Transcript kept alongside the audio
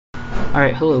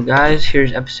Alright, hello guys,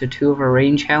 here's episode 2 of our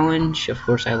rating challenge. Of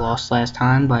course I lost last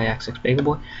time by XX Bagel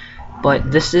Boy. But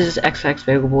this is XX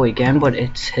Bagel Boy again, but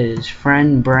it's his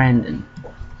friend Brandon.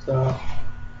 So,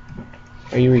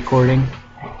 are you recording?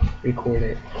 record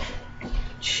it.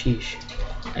 Sheesh.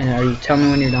 And are you tell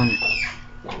me when you're done?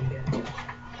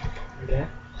 Okay.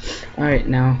 Alright,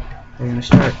 now we're gonna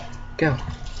start. Go.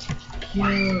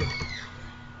 Yo.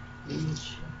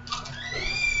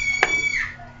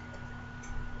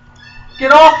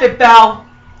 Get off it, Belle!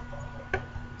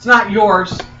 It's not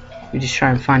yours. We just try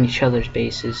and find each other's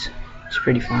bases. It's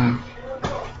pretty fun.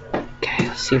 Okay,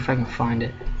 let's see if I can find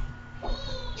it.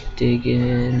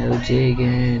 Digging, oh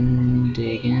digging,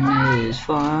 digging is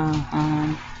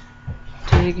fun.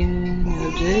 Digging,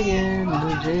 oh digging,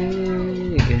 oh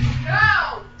digging.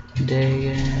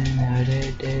 Digging, oh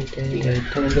digging.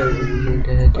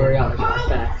 Hurry up,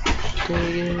 fast.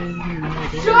 Digging,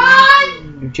 oh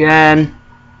John! Jen!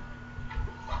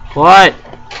 What?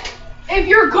 If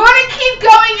you're gonna keep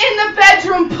going in the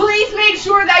bedroom, please make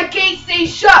sure that gate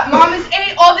stays shut. Mom has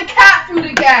ate all the cat food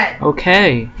again.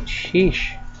 Okay.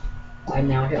 Sheesh. I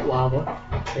now hit lava.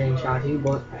 Getting shot you,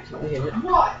 but accidentally hit it.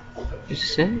 What? Is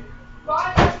this it? Mom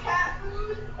has cat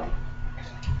food?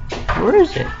 Where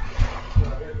is it?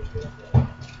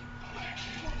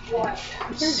 What?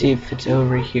 Let's see if it's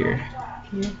over here.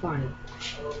 Can't find it.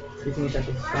 You think it's at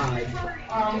the side.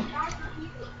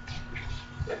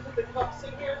 Put the cups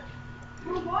in here.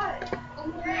 For what?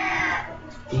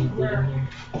 Deep in here.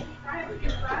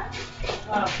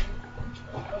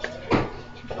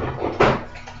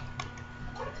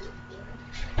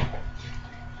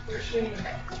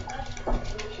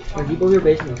 Are you build your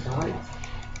base on the sides?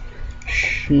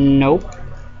 Nope.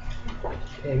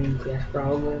 Okay, I mean, yes,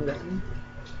 probably, I'm guessing.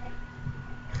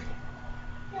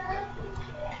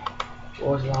 What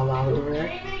was that loud over there?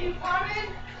 Amy, you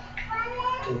coming?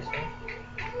 Yes.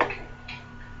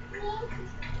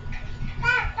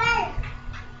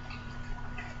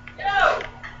 Yo!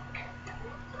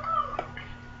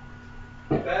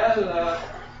 Bella.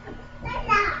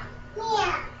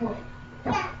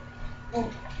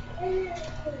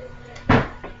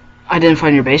 I didn't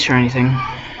find your base or anything.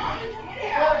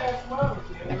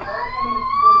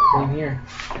 Same here.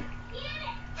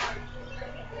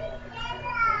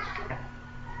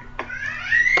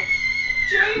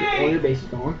 All your base is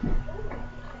gone.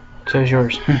 So is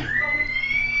yours.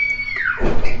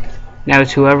 Now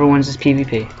it's whoever wins this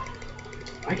PvP.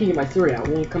 I can get my sword out.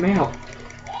 It won't come out.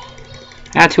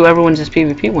 Now it's whoever wins this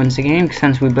PvP wins the game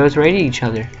since we both rated each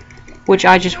other. Which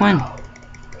I just win.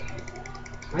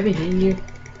 I've been hitting you.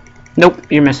 Nope,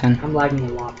 you're missing. I'm lagging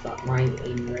a lot. Stop. Mine's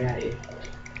aiming right at you.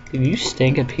 Dude, you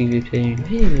stink at I'm PvP.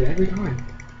 hitting you every time.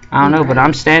 I don't know, but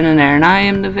I'm standing there and I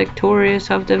am the victorious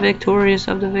of the victorious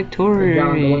of the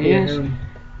victorious.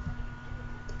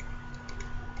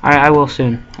 Alright, I will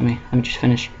soon. Let me just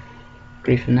finish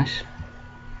griefing this.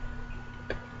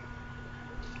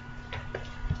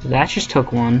 That just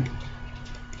took one.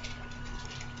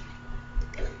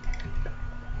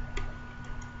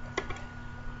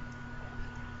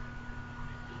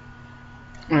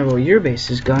 Alright, well your base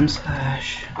is gun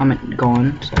slash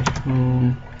gone slash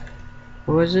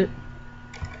what was it?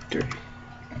 3.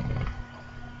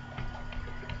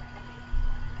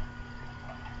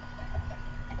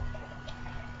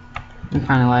 I'm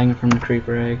kinda lagging from the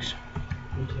creeper eggs.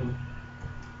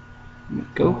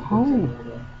 Go home.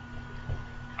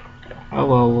 Oh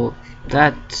well,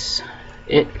 that's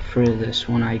it for this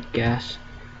one, I guess.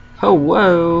 Oh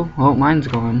whoa! Oh, mine's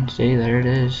gone. See, there it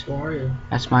is. Where are you?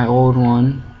 That's my old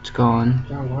one. It's gone.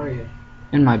 John, where are you?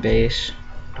 In my base.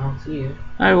 I don't see you.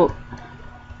 Alright, well,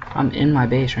 I'm in my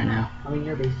base right now. I'm in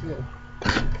your base too.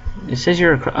 It says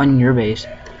you're on your base.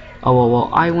 Oh well,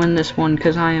 I win this one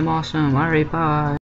because I am awesome. Alright, bye.